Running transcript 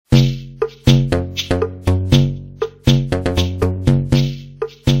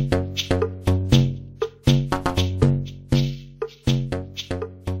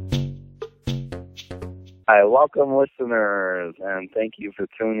welcome listeners, and thank you for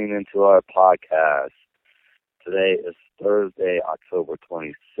tuning into our podcast. Today is Thursday, October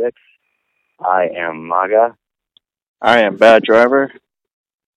 26th. I am Maga. I am Bad Driver.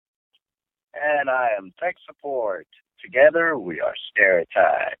 And I am tech support. Together we are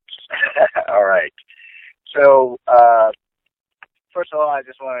stereotypes. All right. So, first of all, I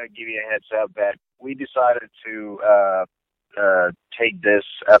just want to give you a heads up that we decided to take this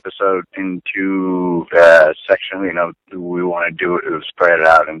episode into section. We want to do it, spread it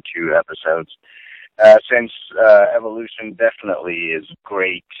out in two episodes. Since evolution definitely is a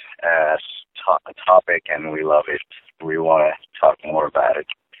great topic and we love it, we want to talk more about it.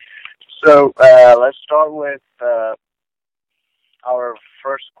 So let's start with our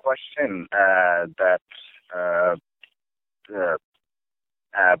first question that the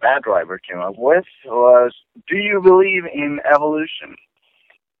Bad Driver came up with was, do you believe in evolution?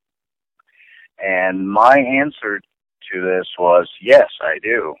 And my answer to this was, yes, I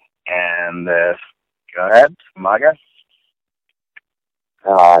do. And go ahead, Maga.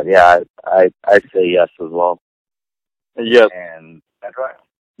 I say yes as well. Yes. And Bad Driver.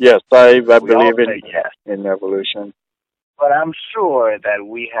 Yes, I We all believe say yes. in evolution. But I'm sure that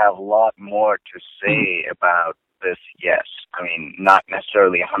we have a lot more to say about this yes. I mean, not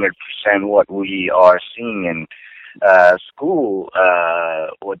necessarily 100% what we are seeing in school,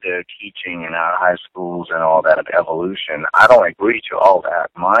 what they're teaching in our high schools and all that of evolution. I don't agree to all that.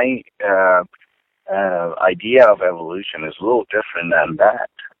 My idea of evolution is a little different than that.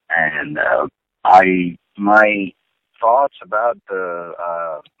 And my thoughts about the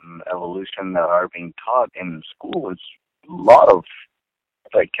evolution that are being taught in school is a lot of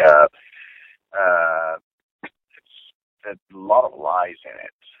it's a lot of lies in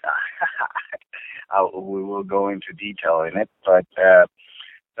it. We will go into detail in it, but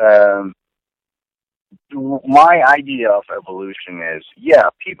my idea of evolution is,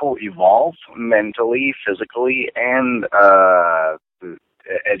 people evolve mentally, physically, and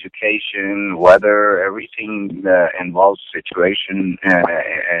education, weather, everything involves situation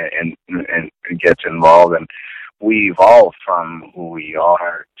and gets involved, and we evolve from who we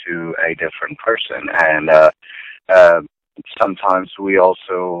are to a different person. And sometimes we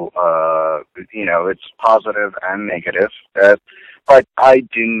also, it's positive and negative, but I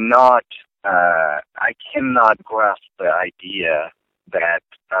cannot grasp the idea that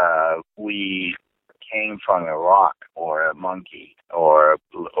we came from a rock or a monkey or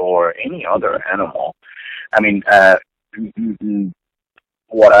any other animal. I mean,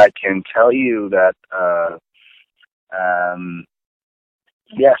 what I can tell you that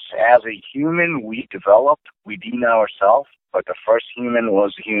yes, as a human, we developed within ourselves, but the first human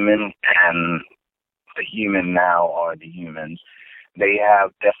was human, and the human now are the humans. They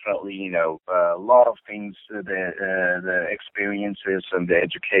have definitely, a lot of things, the experiences and the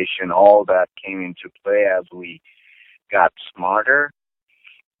education, all that came into play as we got smarter.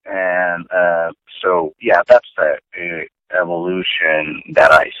 And that's the evolution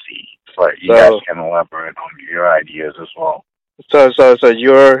that I see. But you guys can elaborate on your ideas as well. So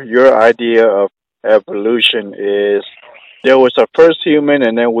your idea of evolution is there was a first human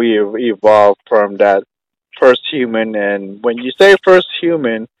and then we evolved from that first human. And when you say first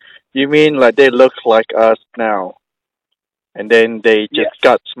human, you mean like they look like us now, and then they just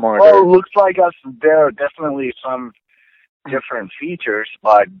got smarter. Well, looks like us. There are definitely some different features,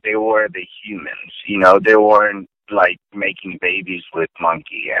 but they were the humans. They weren't like making babies with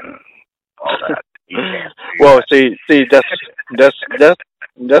monkey and all that. Well, see, that's the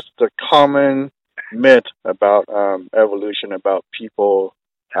common myth about evolution, about people.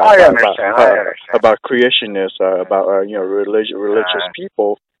 I understand. About creationists, about religious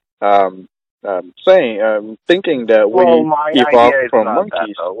people, thinking that we evolved from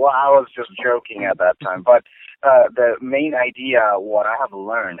monkeys. Well, I was just joking at that time, but the main idea, what I have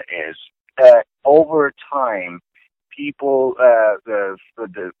learned is that over time, people,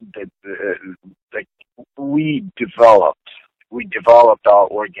 we developed our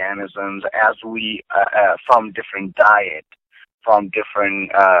organisms as we from different diet, from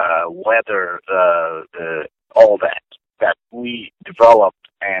different weather, all that we developed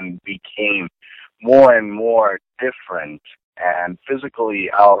and became more and more different. And physically,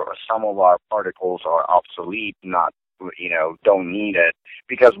 some of our particles are obsolete, don't need it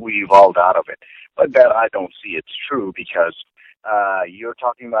because we evolved out of it. But that I don't see it's true because you're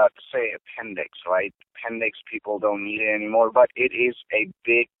talking about, say, appendix, right? Appendix, people don't need it anymore, but it is a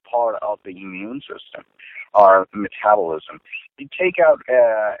big part of the immune system, our metabolism. You take out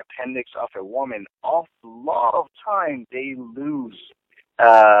appendix of a woman, a lot of time they lose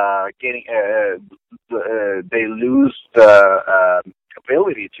getting they lose the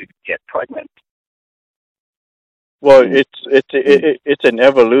ability to get pregnant. Well, it's an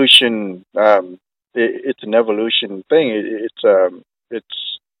evolution. It's an evolution thing. It's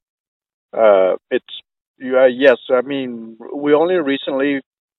yes. I mean, we only recently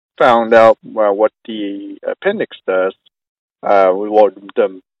found out what the appendix does. What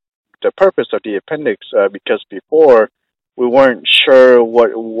the purpose of the appendix, because before we weren't sure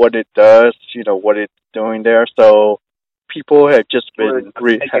what it does. What it's doing there. So people have just been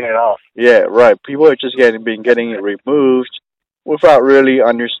taking it off. yeah, right. People have just been getting it removed without really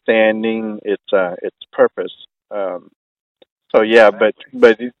understanding its purpose. So yeah, but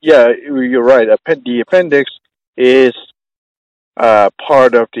yeah, you're right. The appendix is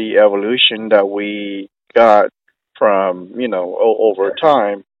part of the evolution that we got from over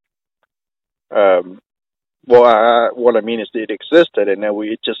time. Um, well, what I mean is it existed, and then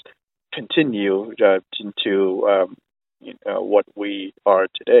we just continue into what we are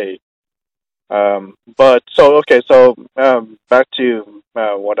today. But so okay, so back to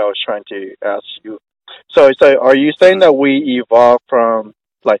what I was trying to ask you. So are you saying that we evolved from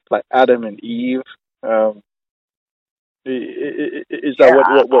like Adam and Eve? Um, is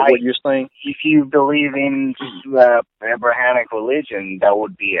that what you're saying? If you believe in Abrahamic religion, that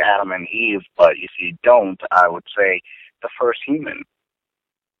would be Adam and Eve. But if you don't, I would say the first human.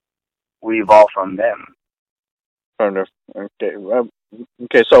 We evolved from them. Okay.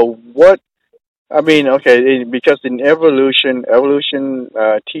 Okay. So what? I mean, okay, because in evolution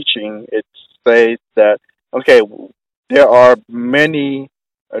teaching, it says that okay, there are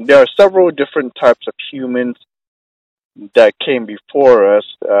there are several different types of humans that came before us,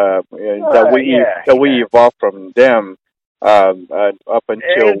 that we evolved from them, up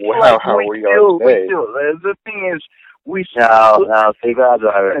until how we are today. The thing is, we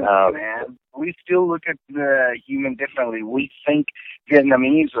still look at the human differently. We think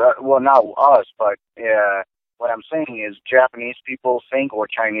Vietnamese, well, not us, but what I'm saying is Japanese people think, or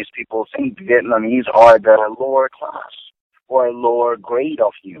Chinese people think, Vietnamese are the lower class or lower grade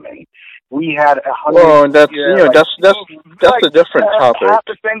of human. We had 100. Well, that's that's a different topic. Half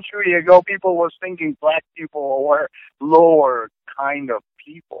a century ago, people was thinking black people were lower kind of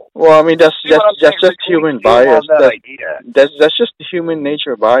people. Well, I mean that's just human bias. That's just the human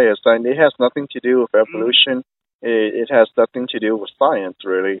nature bias, and it has nothing to do with evolution. It has nothing to do with science,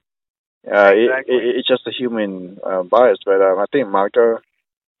 really. Exactly. It's just a human bias. But I think Marco.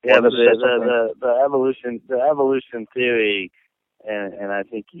 Yeah, but the evolution theory, and I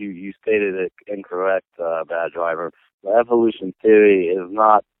think you stated it incorrect, Bad Driver. The evolution theory is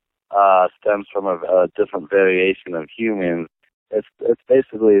not stems from a different variation of humans. It's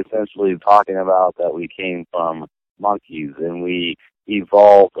basically essentially talking about that we came from monkeys and we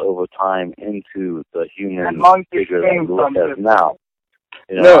evolved over time into the human figure that we look at now.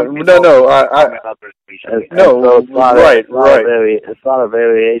 No. Right. It's not a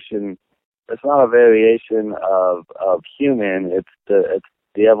variation. It's not a variation of human. It's the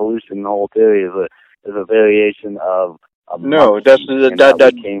evolution. The whole theory is a variation of a monkey.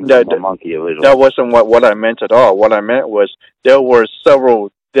 That monkey originally. That wasn't what I meant at all. What I meant was there were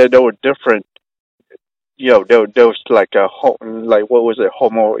different. There was like what was it,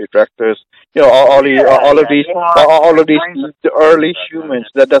 Homo erectus? All of these the early humans.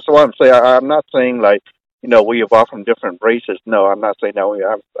 That's what I'm saying. I'm not saying we evolved from different races. No, I'm not saying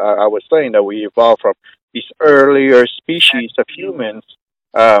that. I was saying that we evolved from these earlier species of humans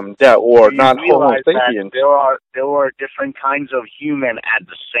that were not Homo sapiens. There were different kinds of human at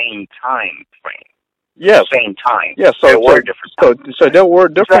the same time frame. Yes. Same time. Yes. So there were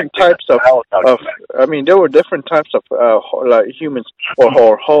different types of. I mean, there were different types of humans,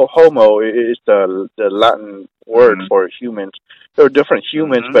 or Homo is the Latin word for humans. There were different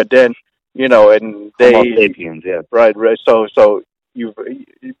humans, but then and they Homo sapiens, yeah. Right. So you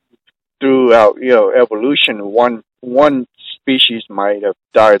throughout evolution, one species might have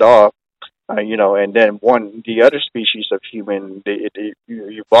died off, and then the other species of human it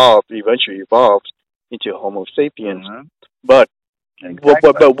eventually evolved into Homo sapiens. But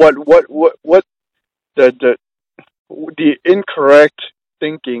exactly. but what the incorrect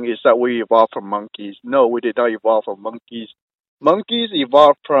thinking is that we evolved from monkeys. No, we did not evolve from monkeys. Monkeys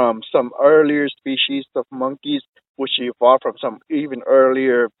evolved from some earlier species of monkeys, which evolved from some even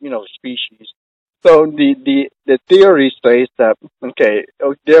earlier, species. So the theory says that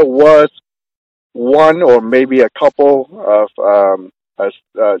there was one or maybe a couple of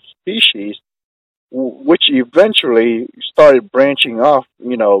species which eventually started branching off,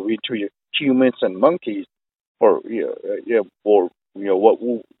 into humans and monkeys, or what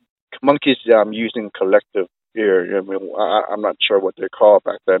monkeys using collective here. I mean, I'm not sure what they call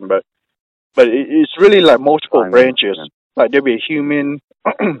back then, but it's really like multiple branches. Like there'll be a human,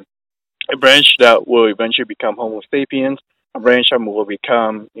 a branch that will eventually become Homo sapiens, a branch that will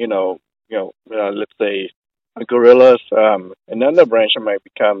become, let's say, gorillas, another branch that might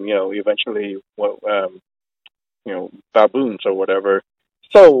become, eventually, baboons or whatever.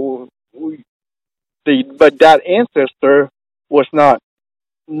 So but that ancestor was not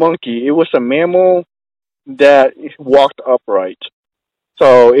monkey. It was a mammal that walked upright.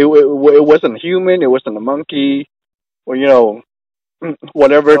 So it wasn't human. It wasn't a monkey. Or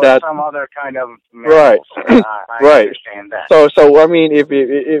whatever So that. some other kind of Right. mammals. I Right. understand that. So I mean, if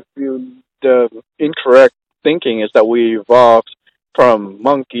you the incorrect thinking is that we evolved from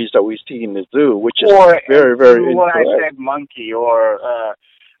monkeys that we see in the zoo, which is very, very when incorrect. I said monkey, or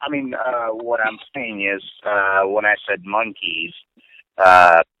what I'm saying is, when I said monkeys,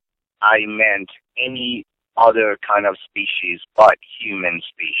 I meant any other kind of species but human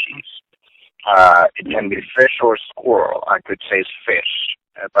species. It can be fish or squirrel. I could say fish,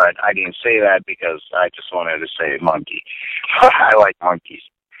 but I didn't say that because I just wanted to say monkey. I like monkeys.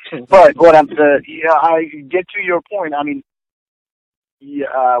 But I get to your point. I mean,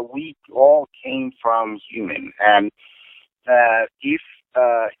 we all came from human, and if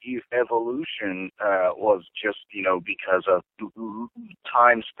evolution was just because of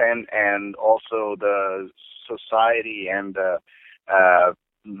time spent and also the society and the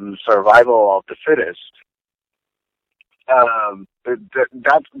survival of the fittest,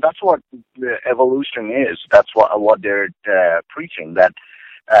 that's what the evolution is. That's what they're preaching. That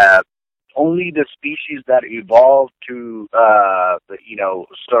only the species that evolved to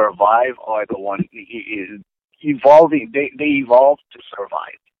survive are the one evolving. They evolved to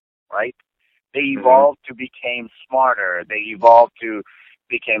survive, right? They evolved to become smarter. They evolved to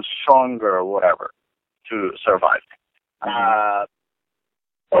become stronger or whatever to survive.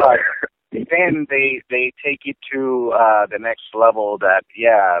 But then they take it to the next level that,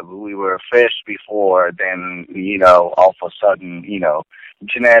 we were fish before, then, all of a sudden,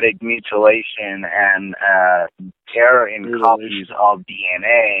 genetic mutilation and error in copies of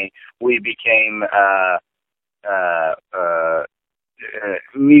DNA, we became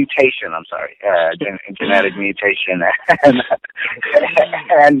mutation, genetic mutation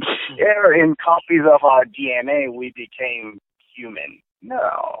and error in copies of our DNA, we became human.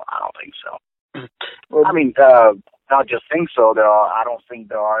 No, I don't think so. Well, I mean, not just think so. I don't think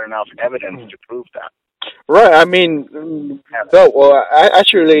there are enough evidence to prove that. Right. I mean, no. Well,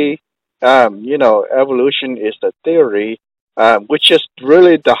 actually, evolution is the theory, which is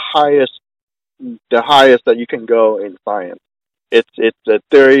really the highest that you can go in science. It's a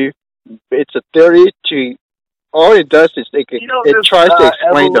theory. It's a theory to. All it does is it tries to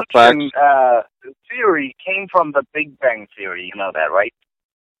explain the facts. Theory came from the Big Bang theory. You know that, right?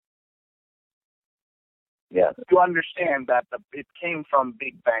 Yeah. You understand that it came from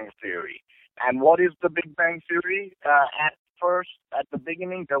Big Bang theory. And what is the Big Bang theory? At the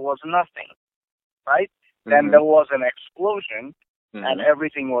beginning, there was nothing, right? Then there was an explosion, and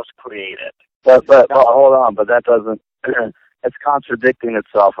everything was created. But hold on. But that doesn't. It's contradicting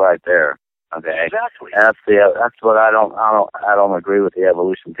itself right there. Okay. Exactly. And that's what I don't agree with the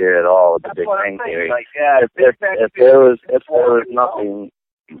evolution theory at all. With the Big Bang theory. Like, if there was nothing,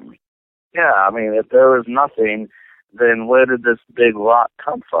 if there was nothing, then where did this big rock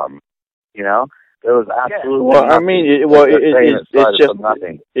come from? There was absolutely. Well, nothing. I mean, it's just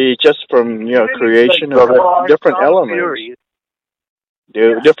nothing. It's just from creation of different elements.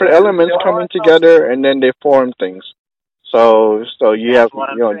 Different elements coming together, and then they form things. So you have but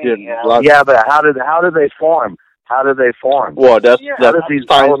how did they form? How did they form? Well, that's how did these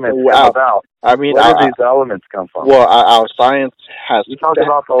elements come about? I mean, where did these elements come from? Well, our science has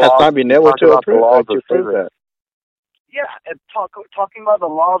not been able to prove that. Yeah, talking about the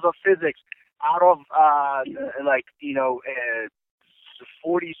laws of physics. Out of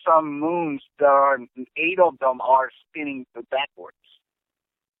 40-some moons, there are 8 of them are spinning backwards.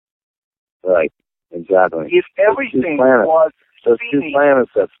 Right. Exactly. If everything was those 2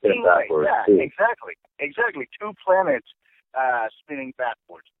 planets that spin backwards. Yeah, exactly. 2 planets spinning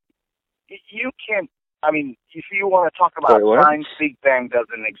backwards. You can't. I mean, if you want to talk about science, Big Bang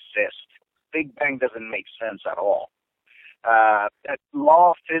doesn't exist. Big Bang doesn't make sense at all. That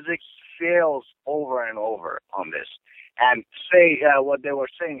law of physics fails over and over on this. And say what they were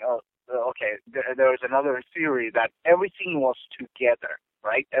saying. There was another theory that everything was together.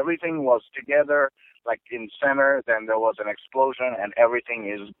 Right? Everything was together, like in center, then there was an explosion, and everything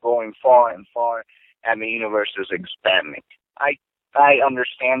is going far and far, and the universe is expanding. I I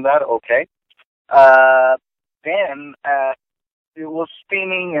understand that. Okay. Then it was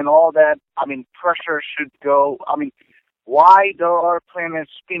spinning and all that. I mean, pressure should go. I mean, why there are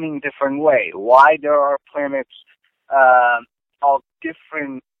planets spinning different way? Why there are planets of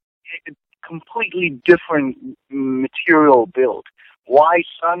different, completely different material build? Why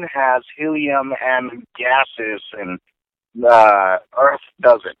Sun has helium and gases and Earth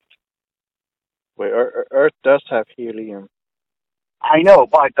doesn't? Wait, Earth does have helium. I know,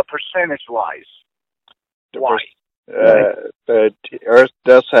 but the percentage wise, why? The Earth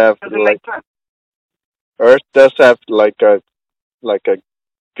does have Doesn't make sense. Earth does have like a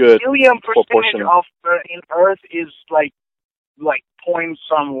good Helium percentage proportion. of in Earth is like point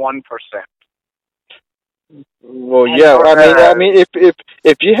some 1%. Well, And yeah. for, I mean,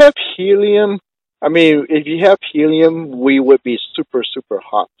 if you have helium, I mean, if you have helium, we would be super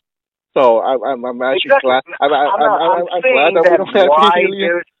hot. So I'm actually exactly. glad. I'm glad saying that we don't have why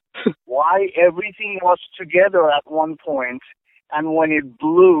helium. why everything was together at one point, and when it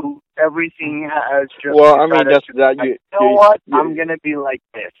blew, everything has just. Well, I mean, that's to, that. you know what? I'm gonna be like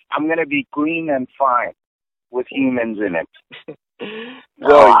this. I'm gonna be green and fine with humans in it. Well,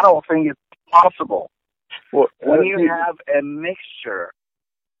 no, I don't think it's possible. Well, when you have a mixture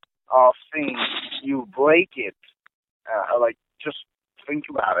of things, you break it. Like, just think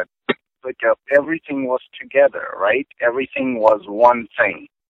about it. Like, everything was together, right? Everything was one thing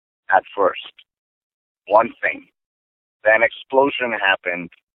at first. One thing. Then explosion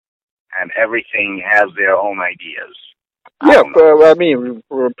happened, and everything has their own ideas. Yeah, but I mean,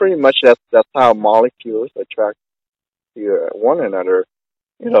 pretty much that's how molecules attract to one another.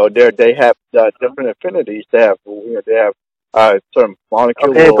 You know, they have different affinities. They have certain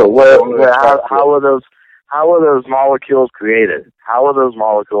molecules. Okay, but how are those molecules created? How are those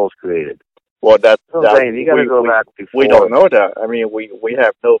molecules created? Well, that's you got to go back before. We don't know that. I mean, we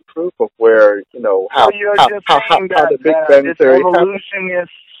have no proof of where how the Big Bang theory evolution is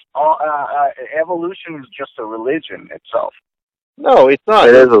evolution is just a religion itself. No, it's not.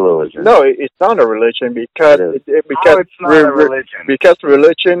 It is a religion. No, it's not a religion because it's not a religion. Because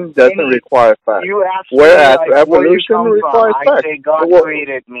religion doesn't require facts. Whereas evolution requires facts. I say God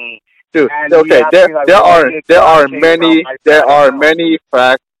created me. Dude, okay, there are many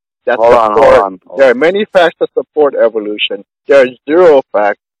facts that support. There are many facts that support evolution. There are 0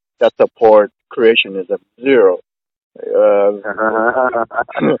 facts that support creationism. 0.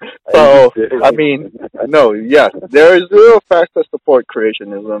 So, I mean, no, yes, there are 0 facts that support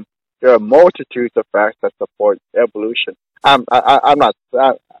creationism. There are multitudes of facts that support evolution. I'm not.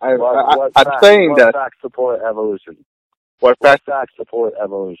 I'm saying that. What facts support evolution? What facts support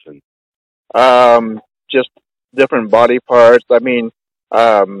evolution? Dude, Just different body parts. I mean,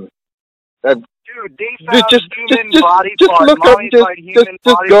 dude, they found human body part, human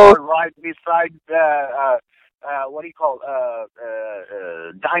body go. Part right beside what do you call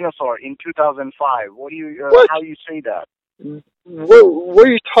dinosaur in 2005. What do you how you say that? What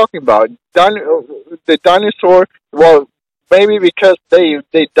are you talking about? The dinosaur? Well, maybe because they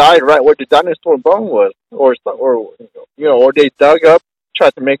died right where the dinosaur bone was, or they dug up,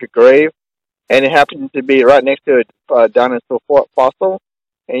 tried to make a grave, and it happened to be right next to a dinosaur fossil,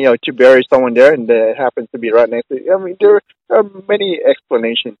 and to bury someone there, and it happens to be right next to. I mean, there are many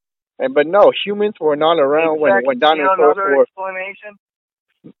explanations. But no, humans were not around when dinosaurs were. Explanation?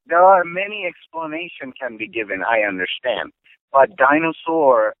 There are many explanations can be given, I understand. But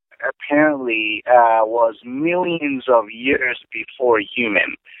dinosaur apparently was millions of years before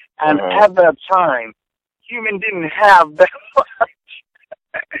human. And at that time, human didn't have that much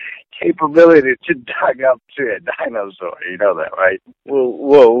capability to dig up to a dinosaur. You know that, right?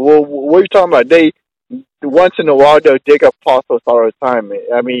 Well, what are you talking about? They once in a while they'll dig up fossils all the time.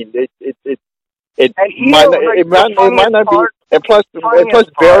 I mean, it might not be. And plus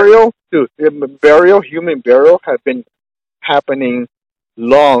burial, too. Human burial has been happening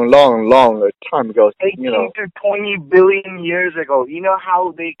long time ago. 18 to 20 billion years ago. You know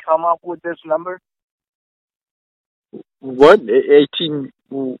how they come up with this number? What? 18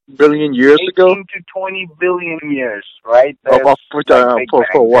 billion years 18 ago? 18 to 20 billion years, right? For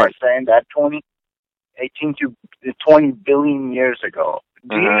what? Saying that 18 to 20 billion years ago.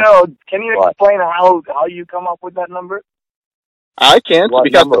 Do you know? Can you explain how you come up with that number? I can't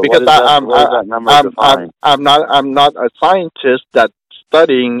because I'm not a scientist that's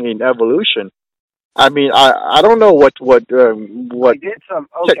studying in evolution. I mean, I don't know what technique they use. I did some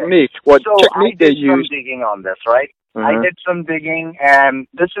digging on this, right? I did some digging, and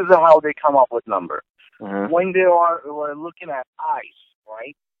this is how they come up with number. When we're looking at ice,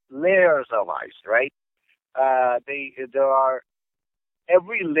 right? Layers of ice, right? There are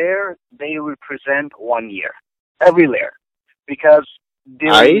every layer they represent 1 year. Every layer, because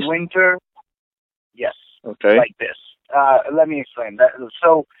during Ice? winter, yes, Okay. like this. Let me explain that.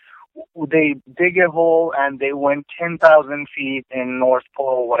 So they dig a hole and they went 10,000 feet in North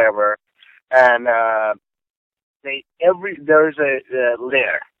Pole, whatever, and there's a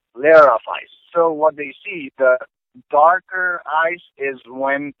layer of ice. So what they see, the darker ice is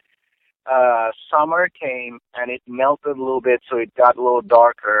when summer came and it melted a little bit, so it got a little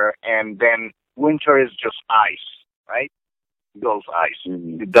darker, and then winter is just ice, right? It goes ice.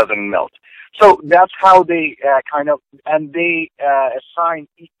 Mhm. It doesn't melt. So that's how they and they assign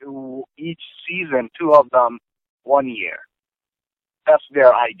each season, two of them, 1 year. That's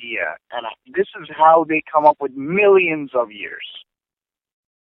their idea. And this is how they come up with millions of years.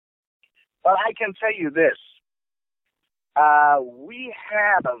 But I can tell you this. We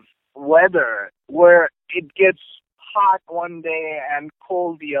have weather where it gets hot one day and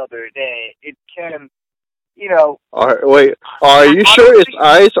cold the other day. It can, Wait, are you sure it's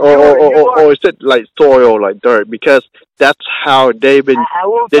ice or is it like soil, like dirt? Because that's how they've been. I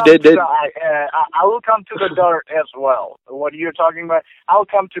will They, come they, to they, the I will come to the dirt as well. What you're talking about, I'll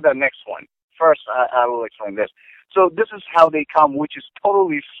come to the next one. First, I will explain this. So this is how they come, which is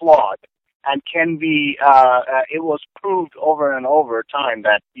totally flawed and can be. It was proved over and over time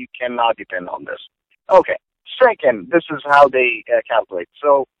that you cannot depend on this. Okay. Second, this is how they calculate.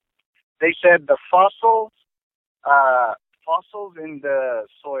 So they said the fossils in the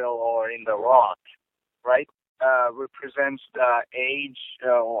soil or in the rock, right, represents the age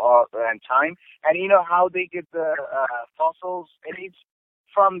and time. And you know how they get the fossils age?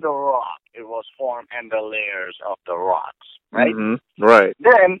 From the rock. It was formed and the layers of the rocks, right? Mm-hmm. Right.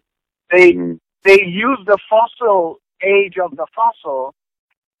 Then they use the fossil age of the fossil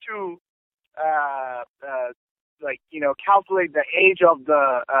to calculate the age of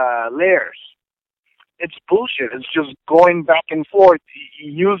the layers. It's bullshit. It's just going back and forth,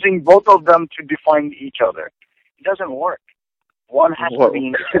 using both of them to define each other. It doesn't work. One has to be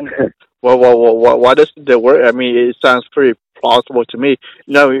independent. Well, why doesn't it work? I mean, it sounds pretty plausible to me.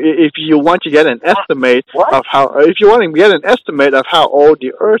 Now, if you want to get an estimate of how old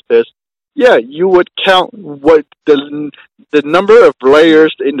the Earth is, yeah, you would count what the number of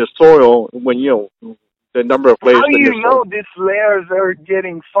layers in the soil when the number of layers. How do in you the know soil. these layers are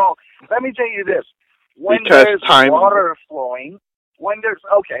getting fall? Let me tell you this. When Because there's time. water flowing, let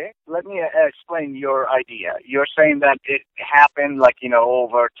me explain your idea. You're saying that it happened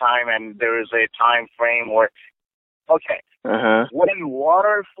over time and there is a time frame where, Uh-huh. when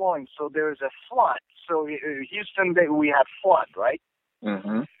water flowing, so there's a flood. So Houston, we had flood, right?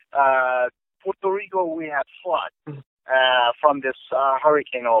 Mm-hmm. Puerto Rico, we had flood from this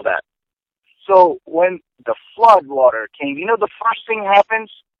hurricane, all that. So when the flood water came, the first thing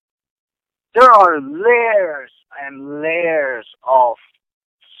happens, there are layers and layers of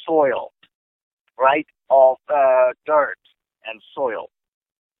soil, right? Of dirt and soil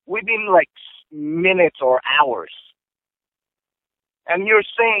within minutes or hours. And you're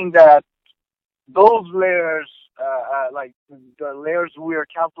saying that those layers, the layers we are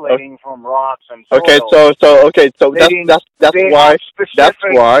calculating from rocks and soil. So that's why it's an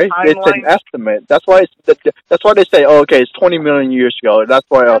timeline. estimate. That's why they say, it's 20 million years ago. That's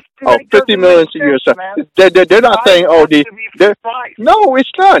why 50 million years ago. They're not saying no,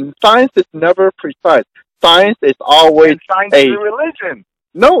 it's not. Science is never precise. Science is always science is a religion.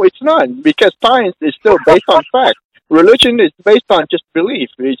 No, it's not, because science is still based on fact. Religion is based on just belief.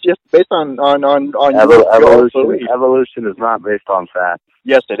 It's just based on your belief. Evolution is not based on fact.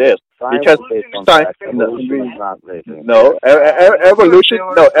 Yes, it is. Science Because is based on science, fact. Evolution is not based on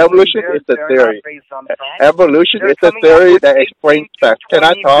evolution is a theory. Evolution is a theory that explains facts. Can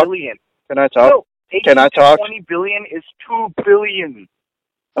I talk? Can I talk? No, Can I talk? 20 billion is 2 billion.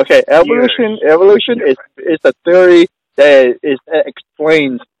 Okay, evolution is a theory that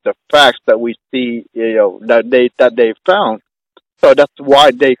explains the facts that we see, that they found. So that's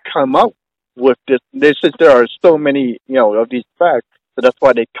why they come up with this. Since there are so many, of these facts, so that's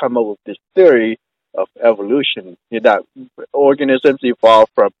why they come up with this theory of evolution, that organisms evolve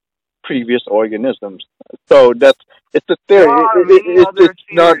from previous organisms. So it's a theory. There are many other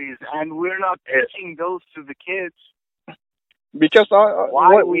not, theories, and we're not teaching those to the kids. Because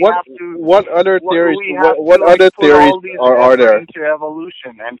what other theories? What other theories are there? Into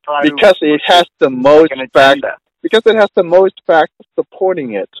evolution and try because it has the most facts. Because it has the most facts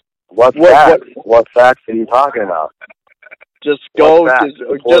supporting it. What facts are you talking about? Just go.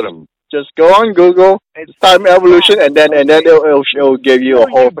 Just go on Google. Type evolution, and then it'll give you a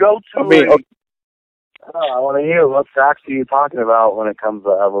whole. I want to hear what facts are you talking about when it comes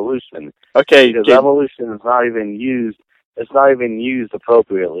to evolution. Okay. Because evolution is not even used. It's not even used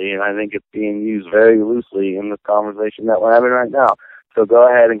appropriately, and I think it's being used very loosely in this conversation that we're having right now. So go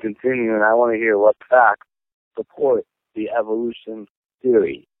ahead and continue, and I want to hear what facts support the evolution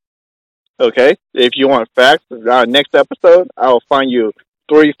theory. Okay. If you want facts, next episode, I'll find you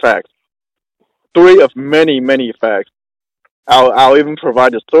 3 facts. 3 of many, many facts. I'll even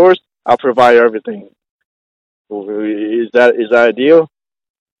provide the source. I'll provide everything. Is that a deal?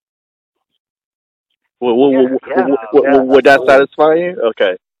 Would that satisfy you?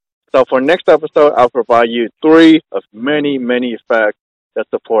 Okay. So for next episode, I'll provide you 3 of many, many facts that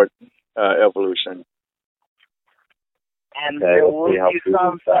support evolution. And there will be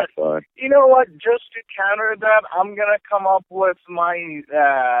some facts. You know what? Just to counter that, I'm gonna come up with my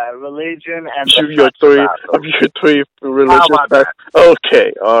religion and your 3 religious facts.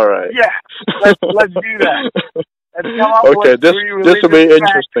 Okay, all right. Yeah, let's do that. Let's come up okay, with this will be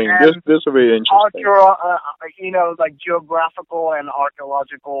interesting. This will be interesting. Like geographical and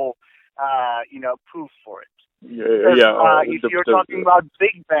archaeological, proof for it. Yeah. If you're talking about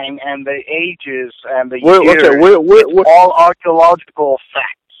Big Bang and the ages and the years, it's all archaeological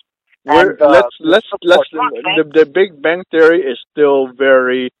facts. The Big Bang theory is still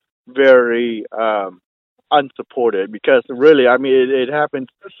very, very unsupported because really, I mean, it happened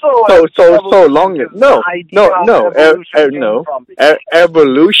so long ago. No.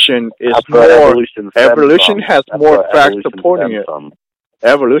 Evolution is more. Evolution has more facts supporting it.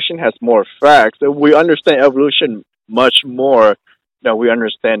 Evolution has more facts. We understand evolution much more than we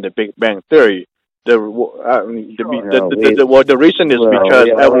understand the Big Bang theory. The reason is because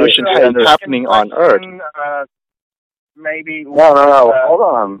evolution is happening on Earth. Maybe. No. Hold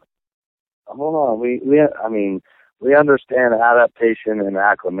on. We understand adaptation and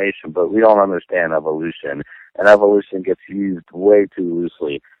acclimation, but we don't understand evolution. And evolution gets used way too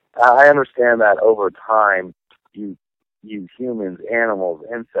loosely. I understand that over time, you humans, animals,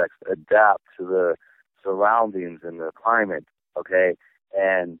 insects adapt to the surroundings and the climate, okay?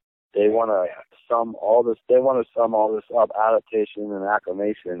 And they want to sum all this up, adaptation and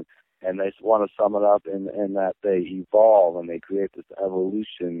acclimation, and they want to sum it up in that they evolve and they create this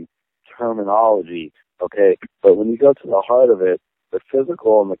evolution terminology, okay? But when you go to the heart of it, the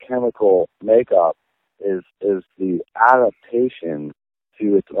physical and the chemical makeup is the adaptation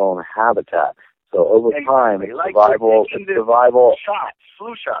to its own habitat. So over time, it's survival.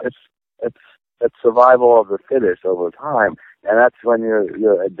 Flu shots. It's survival of the fittest over time, and that's when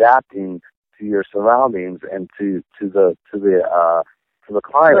you're adapting to your surroundings and to the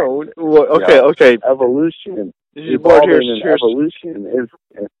climate. No, okay. Evolution. Evolution is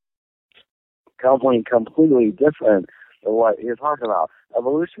completely different than what you're talking about.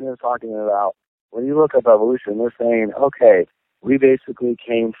 Evolution is talking about, when you look up evolution, they're saying, okay, we basically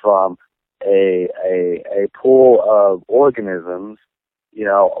came from a pool of organisms,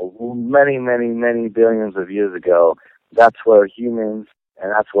 many, many, many billions of years ago. That's where humans,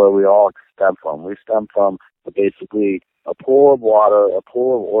 and that's where we all stem from. We stem from basically a pool of water, a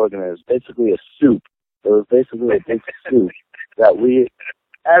pool of organisms, basically a soup. It was basically a big soup that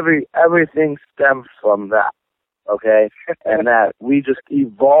everything stems from that, okay? And that we just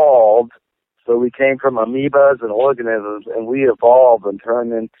evolved. So we came from amoebas and organisms, and we evolved and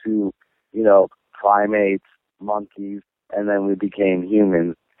turned into, primates, monkeys, and then we became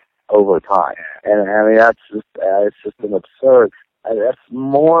humans over time. And I mean, it's just an absurd. That's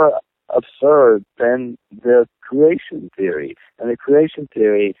more absurd than the creation theory. And the creation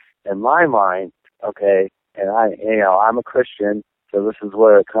theory, in my mind, okay, and I'm a Christian, so this is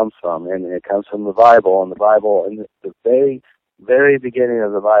where it comes from, and it comes from the Bible. And the Bible, in the very, very beginning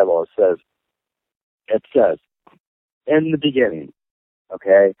of the Bible, it says, in the beginning,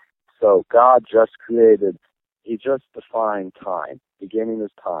 okay? So God just created, He just defined time. Beginning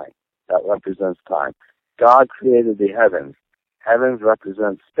is time. That represents time. God created the heavens. Heavens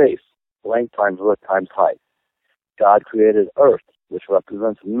represents space. Length times width times height. God created earth, which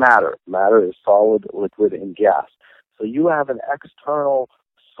represents matter. Matter is solid, liquid, and gas. So you have an external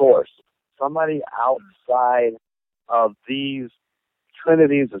source, somebody outside of these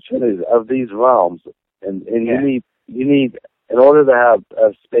trinities of these realms, and you need in order to have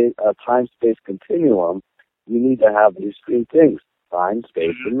a time-space continuum, you need to have these 3 things: time,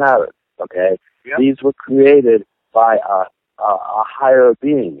 space, and matter. Okay, These were created by a higher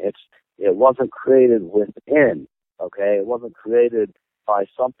being. It wasn't created within. Okay, it wasn't created by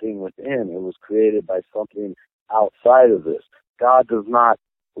something within. It was created by something outside of this. God does not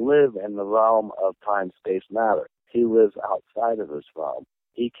live in the realm of time, space, matter. He lives outside of this realm.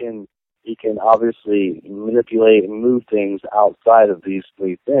 He can he can obviously manipulate and move things outside of these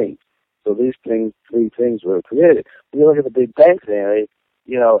three things. So these three things were created. When you look at the Big Bang Theory,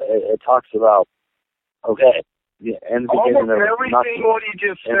 it talks about, okay, yeah, in the beginning almost everything what he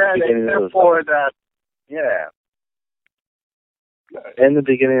just said, except for that, yeah. In the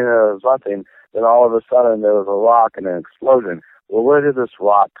beginning there was nothing, then all of a sudden there was a rock and an explosion. Well, where did this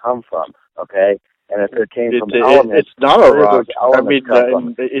rock come from? Okay? And if it came from elements, it's not a rock. I mean,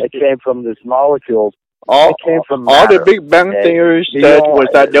 it came from these molecules. All matter, the Big Bang Theory said was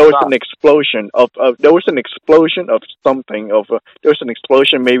that there was an explosion of something there was an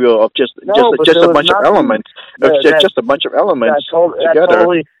explosion maybe of just a bunch of elements, just a bunch of elements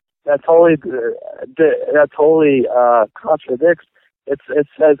together. That totally contradicts. It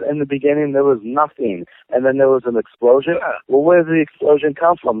says in the beginning there was nothing, and then there was an explosion. Yeah. Well, where did the explosion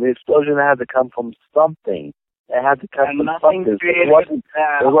come from? The explosion had to come from something. It had to come from something. It wasn't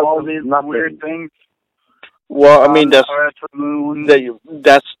all these weird things. Well, I mean that's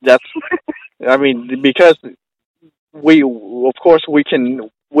I mean, because we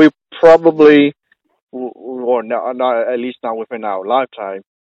probably, or not at least not within our lifetime,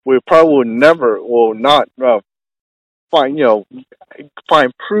 we probably will not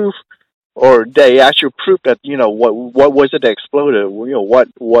find proof, or they actually proof that what was it that exploded?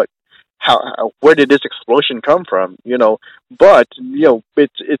 Where did this explosion come from? But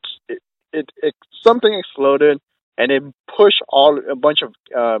it's something exploded, and it pushed a bunch of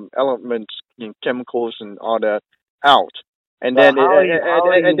elements, chemicals, and all that out. And then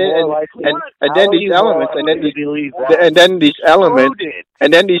these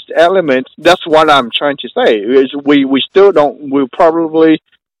elements. That's what I'm trying to say. Is we still don't. We probably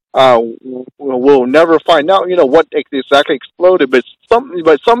we'll never find out. What exactly exploded, but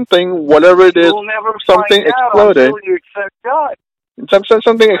something, whatever it is, something exploded. Until you accept God.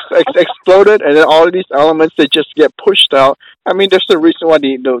 Something exploded, and then all of these elements, they just get pushed out. I mean, there's the reason why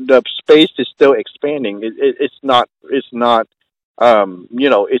the space is still expanding. It's not it's not done.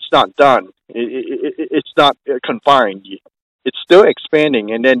 It's not confined. It's still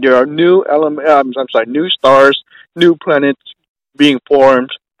expanding, and then there are new new stars, new planets being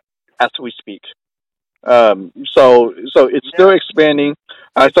formed as we speak. So it's still expanding.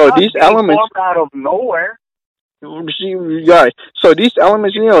 So these elements out of nowhere. Yeah. So these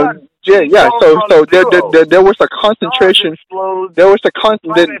elements, So there was a concentration. There was a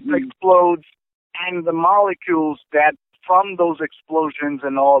explodes, and the molecules that from those explosions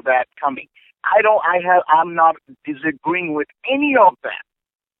and all that coming. I'm not disagreeing with any of that.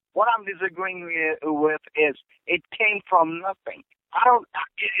 What I'm disagreeing with is it came from nothing.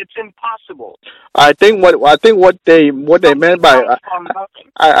 It's impossible. I think what they meant by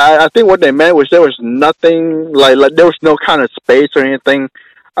I think what they meant was there was nothing like there was no kind of space or anything.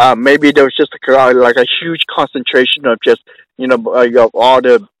 Maybe there was just like a huge concentration of just of all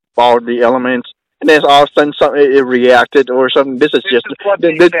the elements, and then all of a sudden something it reacted or something. This is just no.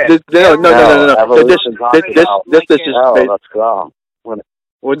 This is just that's wrong.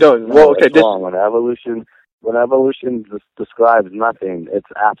 When evolution describes nothing,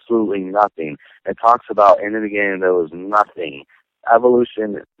 it's absolutely nothing. It talks about in the beginning there was nothing.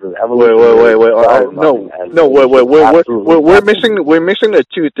 Evolution. Wait. We're missing the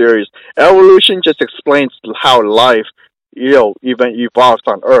two theories. Evolution just explains how life, even evolves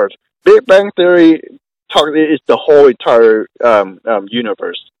on Earth. Big Bang Theory is the whole entire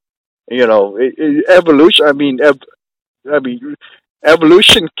universe. Evolution.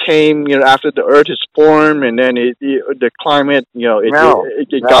 Evolution came, after the Earth is formed, and then the climate,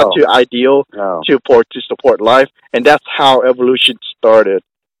 it got to ideal to support life, and that's how evolution started.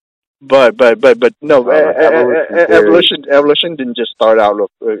 But no, evolution didn't just start out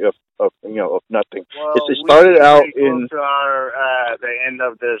of nothing. Well, it started out in to our the end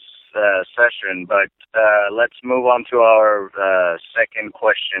of this session, but let's move on to our second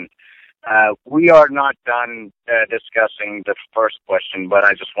question. We are not done discussing the first question, but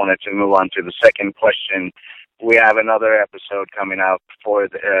I just wanted to move on to the second question. We have another episode coming out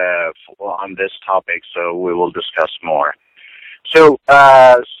on this topic, so we will discuss more. So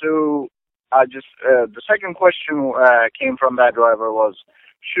the second question came from that driver was,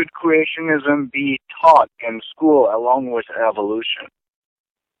 should creationism be taught in school along with evolution?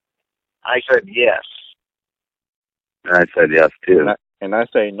 I said yes. I said yes too. And I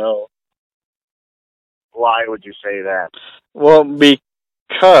say no. Why would you say that? Well,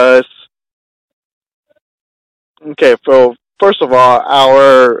 because so first of all,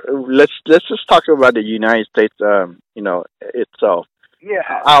 let's just talk about the United States, itself. Yeah.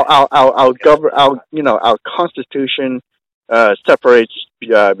 Our Constitution separates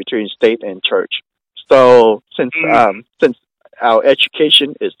between state and church. So since our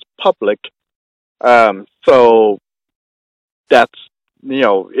education is public, so that's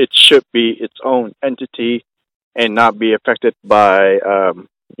it should be its own entity and not be affected by by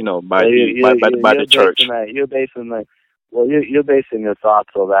the church. You're basing your thoughts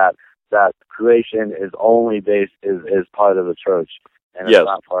on that creation is only is part of the church and it's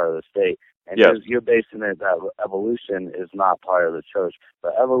not part of the state. And you're basing it that evolution is not part of the church,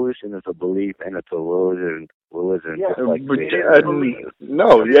 but evolution is a belief and it's a religion.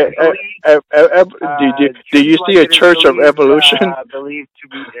 No, do you see a church of evolution? Believed to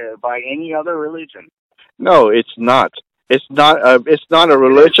be by any other religion. No, it's not. It's not a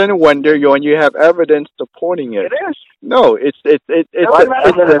religion when you have evidence supporting it. It is. No, it's a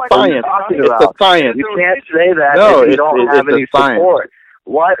science. It's a science. You can't say that if you don't have any support.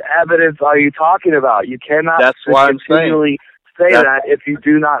 What evidence are you talking about? You cannot continually say that if you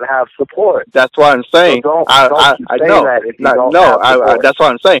do not have support. That's what I'm saying. So that's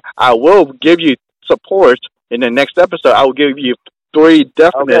what I'm saying. I will give you support in the next episode. I will give you 3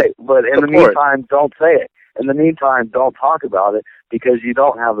 definite. Okay, but in the meantime, don't say it. In the meantime, don't talk about it because you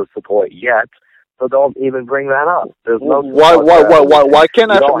don't have the support yet. So don't even bring that up. There's no. Why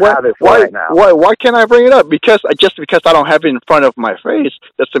can't I? Why can't I bring it up? Because I don't have it in front of my face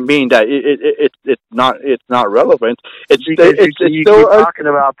doesn't mean that it's not relevant. It's you still keep talking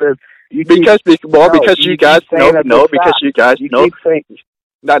about this. Because you guys know.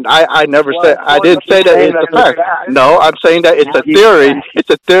 I never said. I didn't say that it's a fact. No, I'm saying that it's a theory. It's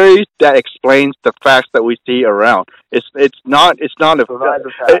a theory that explains the facts that we see around. It's not a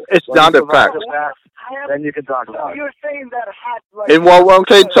fact. Then you can talk about it. You're saying that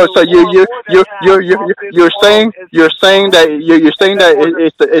okay. So you're saying that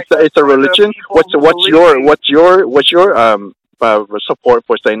it's a religion. What's your support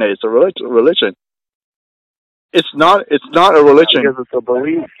for saying that it's a religion? It's not a religion. Because it's a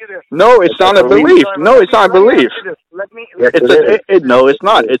belief. No, it's not a belief. No, it's not a belief. No, it's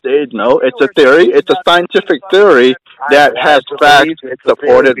not. It's a theory. It's a scientific theory that has facts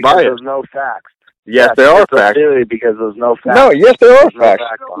supported by it. There's no facts. Yes, there are facts. Theory because there's no facts. No, yes, there are facts.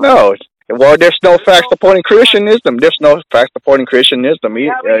 No. Well, there's no facts supporting creationism. There's no facts supporting creationism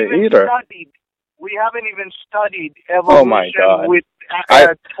either. We haven't even studied evolution with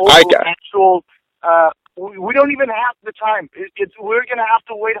actual. We don't even have the time. We're going to have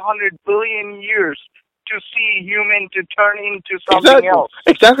to wait 100 billion years to see human to turn into something else.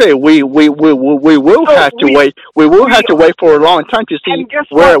 Exactly. We will have to wait. We will have to wait for a long time to see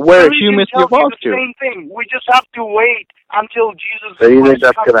where humans evolve to. Same thing. We just have to wait until Jesus. So you think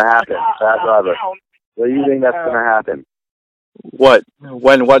that's going to happen, Bad Driver? So you think that's going to happen? What?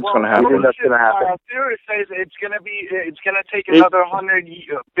 What's going to happen? That's going to happen. Theory says it's going to take another 100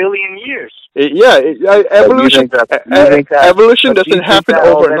 billion years. Evolution doesn't happen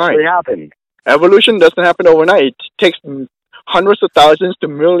overnight. Evolution doesn't happen overnight. It takes hundreds of thousands to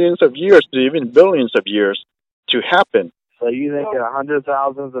millions of years to even billions of years to happen. So you think in hundreds of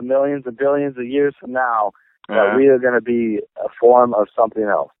thousands of millions of billions of years from now that we are going to be a form of something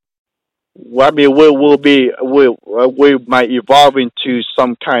else? Well, I mean, we might evolve into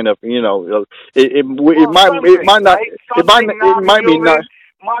some kind of, it might not be not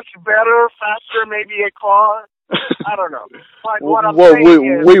much better, faster, maybe a car. I don't know. But what I'm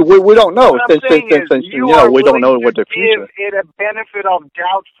saying is, we don't know since we don't know what the future. Give it a benefit of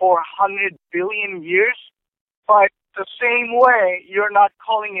doubt for 100 billion years, but the same way you're not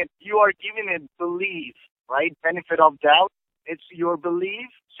calling it. You are giving it belief, right? Benefit of doubt. It's your belief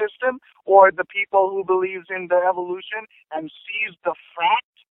system, or the people who believes in the evolution and sees the fact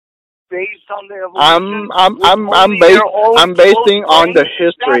based on the evolution. I'm basing on the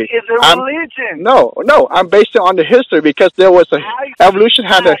history. That is a religion. No, I'm basing on the history because there was evolution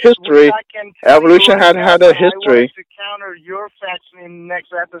had a history. Evolution had a history. I want to counter your facts in the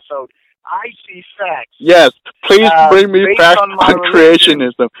next episode. I see facts. Yes, please bring me facts on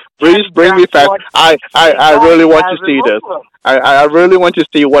creationism. Please bring me facts. I really want to see this. I really want to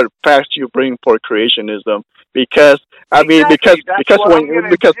see what facts you bring for creationism because because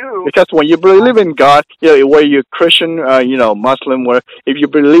when you believe in God, whether you're Christian, Muslim, where if you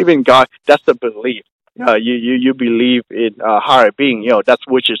believe in God, that's the belief. You believe in a higher being. That's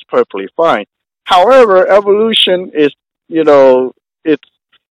which is perfectly fine. However, evolution is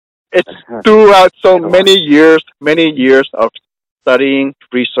it's throughout so many years of studying,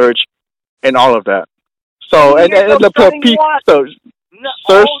 research, and all of that. So, what are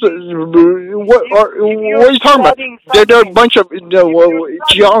you talking about? There are a bunch of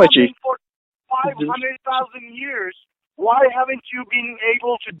geology. For 500,000 years Why haven't you been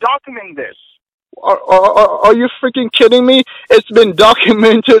able to document this? Are you freaking kidding me? It's been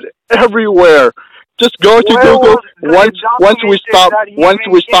documented everywhere. Just go to Where Google was the once we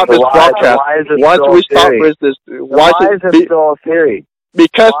stop this So broadcast. why is it Once still we a stop theory? this, Why is it still a theory?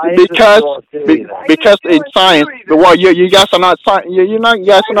 because Why is it still a theory, then? because in science, well, you guys are not you're not you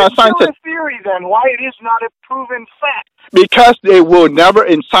guys are not Why is it scientists. still a theory then? Why it is not a proven fact? Because they will never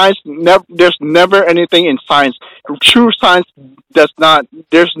in science. There's never anything in science. True science does not.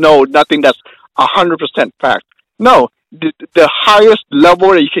 There's nothing that's 100% fact. No, the highest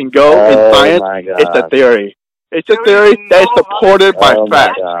level that you can go in science is a theory. It's a theory that is supported by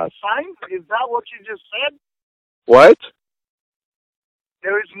facts. Science? Is that what you just said? What?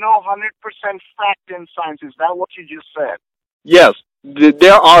 There is no 100% fact in science. Is that what you just said? Yes.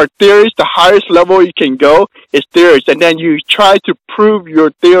 There are theories. The highest level you can go is theories, and then you try to prove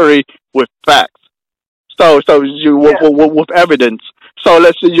your theory with facts. So you with evidence. So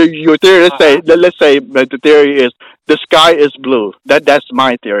let's say your theory. Let's say the theory is the sky is blue. That's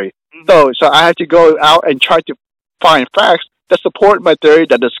my theory. Mm-hmm. So I have to go out and try to find facts that support my theory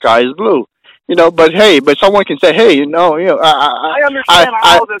that the sky is blue. But someone can say, hey, I understand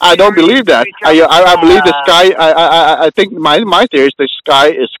I don't believe that. I believe the sky. I think my theory is the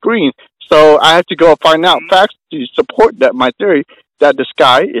sky is green. So I have to go find out facts to support that my theory that the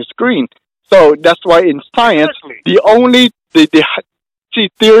sky is green. So that's why in science, see,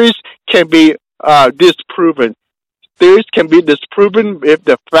 theories can be disproven. Theories can be disproven if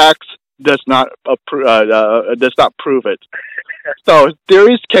the facts does not prove it. So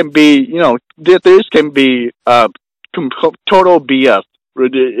theories can be, theories can be total BS.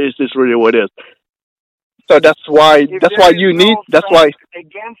 Is really what it is. So that's why you need. That's why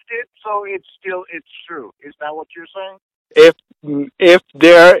against it. So it's true. Is that what you're saying? If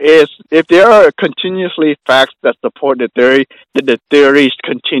there are continuously facts that support the theory, then the theory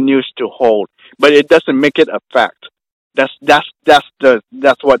continues to hold, but it doesn't make it a fact. That's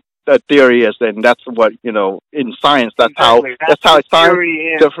what a theory is, and that's what in science. That's exactly. how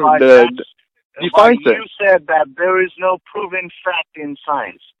science defines it. You said that there is no proven fact in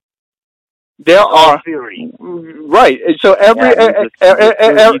science. There are theory. Right. So every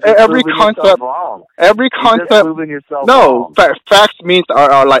concept, no, facts means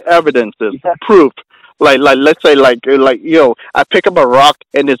are like evidences, proof. Like let's say I pick up a rock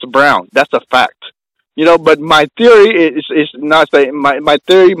and it's brown. That's a fact. But my theory is not saying my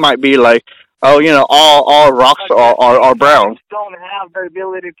theory might be like, all rocks are brown. Don't have the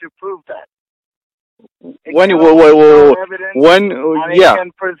ability to prove that. When can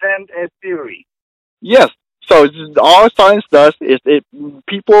present a theory. Yes. So all science does is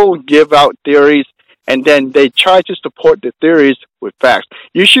people give out theories and then they try to support the theories with facts.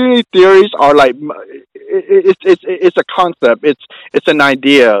 Usually theories are like it's a concept. It's an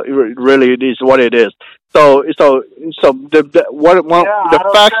idea. Really, it is what it is. So the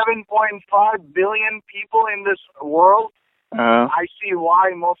facts. 7.5 billion people in this world. I see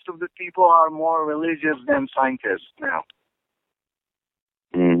why most of the people are more religious than scientists now.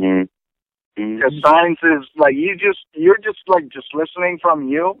 Mhm. Because science is like you're just listening from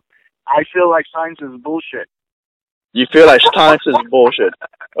you. I feel like science is bullshit. You feel like science is bullshit.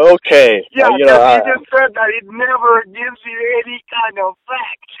 Okay. Yeah, you just said that it never gives you any kind of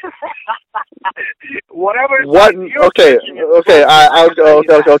fact. Whatever. What? Okay. Okay.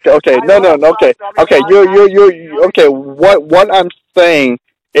 No. Okay. You. Okay. What I'm saying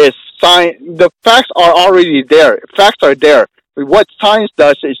is science. The facts are already there. Facts are there. What science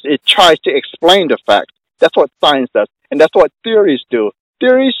does is it tries to explain the facts. That's what science does, and that's what theories do.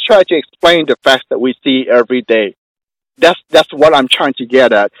 Theories try to explain the facts that we see every day. That's what I'm trying to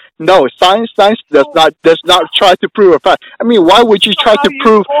get at. No, science does not try to prove a fact. I mean, why would you try to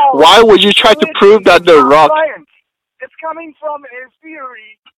prove? Why would you try to prove that the rock? It's coming from a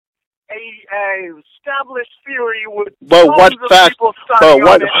theory, a established theory with. But what facts? But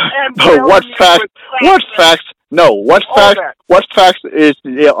what? But what facts? What facts? No, what facts? What facts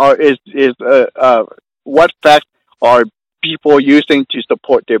what facts are people using to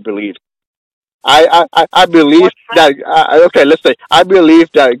support their beliefs? I believe that okay. Let's say I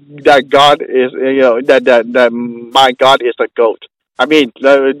believe that God is that my God is a goat. I mean,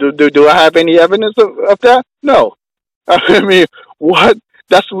 do I have any evidence of that? No. I mean, what?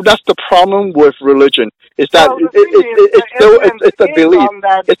 That's the problem with religion. Is that it's a belief.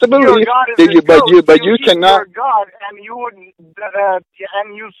 It's a belief. But you cannot. God, and you would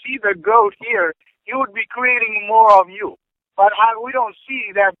and you see the goat here. He would be creating more of you. But we don't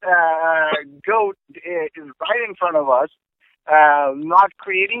see that goat is right in front of us. not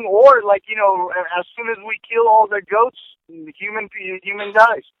creating, or like, as soon as we kill all the goats, the human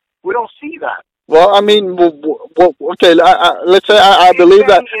dies. We don't see that. Well, I mean, okay. Let's say I believe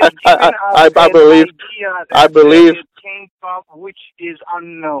that. I believe. I believe. It came from, which is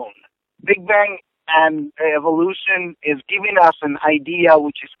unknown. Big Bang and evolution is giving us an idea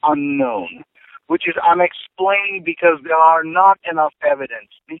which is unknown, which is unexplained because there are not enough evidence.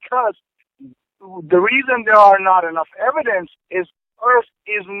 Because the reason there are not enough evidence is Earth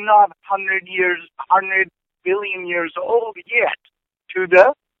is not 100 billion years old yet to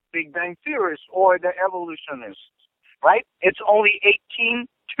the Big Bang theorists or the evolutionists, right? It's only 18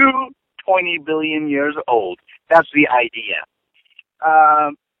 to 20 billion years old. That's the idea.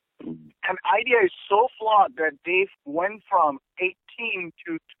 An idea is so flawed that they went from 18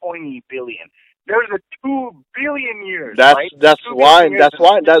 to 20 billion. There's a 2 billion years. That's right? that's why Years that's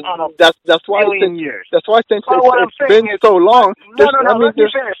why that's why billion since years. that's why since But what I'm it's saying been is, so long. no. I mean,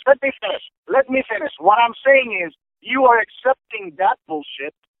 Let me finish. What I'm saying is, you are accepting that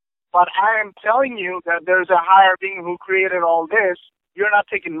bullshit, but I am telling you that there's a higher being who created all this. You're not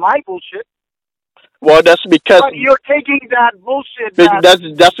taking my bullshit. well, that's because But you're taking that bullshit.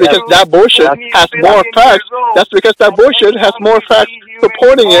 that's because that bullshit has more facts. That's because that bullshit has more facts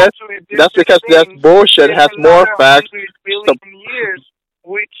supporting it. That's because that bullshit has more facts. Years,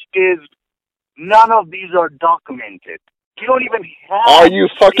 which is none of these are documented. You don't even have. Are you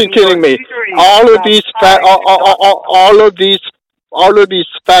fucking kidding me? All of these facts, all of these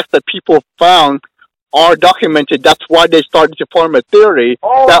facts that people found are documented. That's why they started to form a theory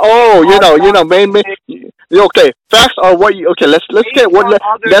that maybe okay, facts are what you let's get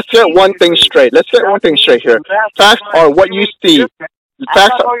one thing straight. Let's get one thing straight here. Facts are what you see.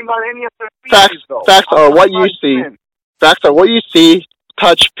 Facts are what you see. Facts are what you see,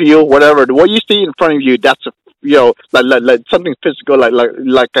 touch, feel, whatever. What you see in front of you, that's like something physical,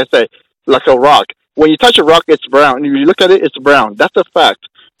 like I say, like a rock. When you touch a rock, it's brown. You look at it, it's brown. That's a fact.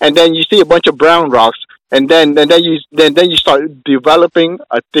 And then you see a bunch of brown rocks, and then you start developing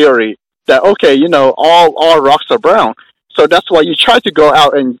a theory that all rocks are brown. So that's why you try to go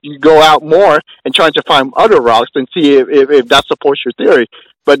out and you go out more and try to find other rocks and see if that supports your theory.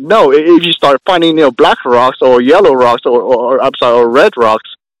 But no, if you start finding black rocks or yellow rocks or red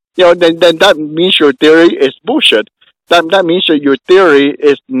rocks, then that means your theory is bullshit. That means that your theory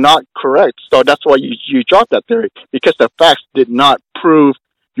is not correct. So that's why you drop that theory, because the facts did not prove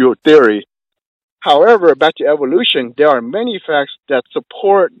your theory. However, back to evolution, there are many facts that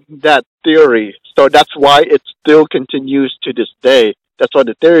support that theory. So that's why it still continues to this day. That's why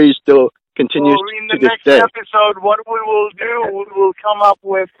the theory still continues to this day. In the next episode, what we will do, we will come up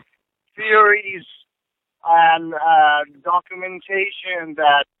with theories and documentation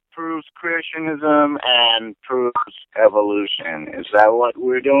that proves creationism and proves evolution. Is that what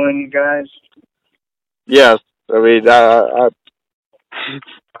we're doing, guys? Yes. I mean,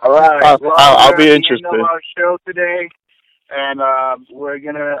 all right. I'll be interested. We're at the end of our show today, and we're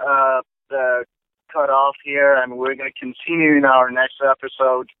gonna cut off here, and we're gonna continue in our next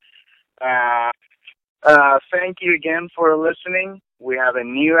episode. Thank you again for listening. We have a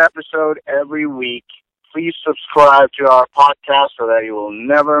new episode every week. Please subscribe to our podcast so that you will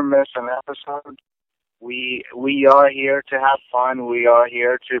never miss an episode. We are here to have fun. We are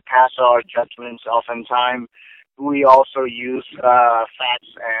here to pass our judgments oftentimes. We also use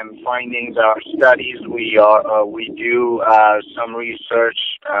facts and findings, our studies. We do some research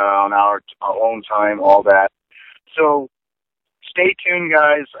on our own time, all that. So stay tuned,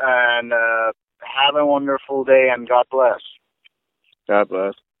 guys, and have a wonderful day, and God bless. God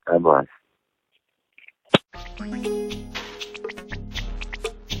bless. God bless. Thank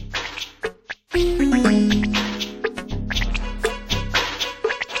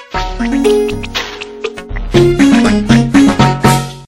you.